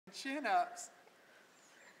Chin-ups.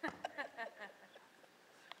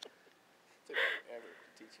 Took forever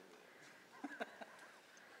teaching me that.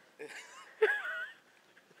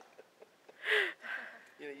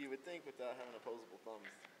 You know, you would think without having opposable thumbs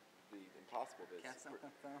it'd be impossible, but Cats don't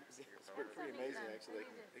have thumbs. it's pretty amazing actually.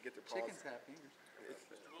 They get their paws. Chickens have fingers.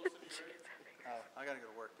 Oh, I gotta go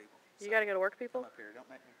to work, people. You gotta go to work, people? Come up here. Don't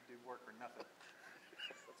make me do work or nothing.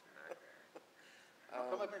 I'll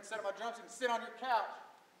come up here and sit on my drums and sit on your couch.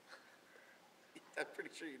 I'm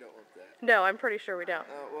pretty sure you don't want that. No, I'm pretty sure we don't.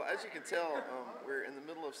 Well, as you can tell, we're in the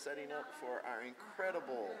middle of setting up for our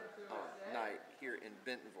incredible night here in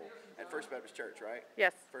Bentonville at First Baptist Church, right?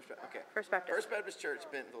 Yes. Okay. First Baptist. First Baptist Church,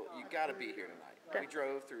 Bentonville. You got to be here tonight. We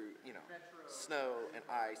drove through, snow and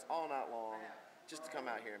ice all night long just to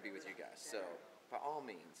come out here and be with you guys. So, by all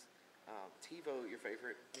means, TiVo your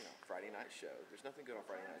favorite, Friday night show. There's nothing good on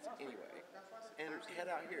Friday nights anyway. And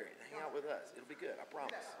head out here and hang out with us. It'll be good. I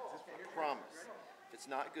promise. I promise. If it's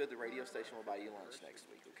not good, the radio station will buy you lunch next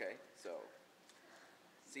week, okay? So,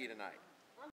 see you tonight.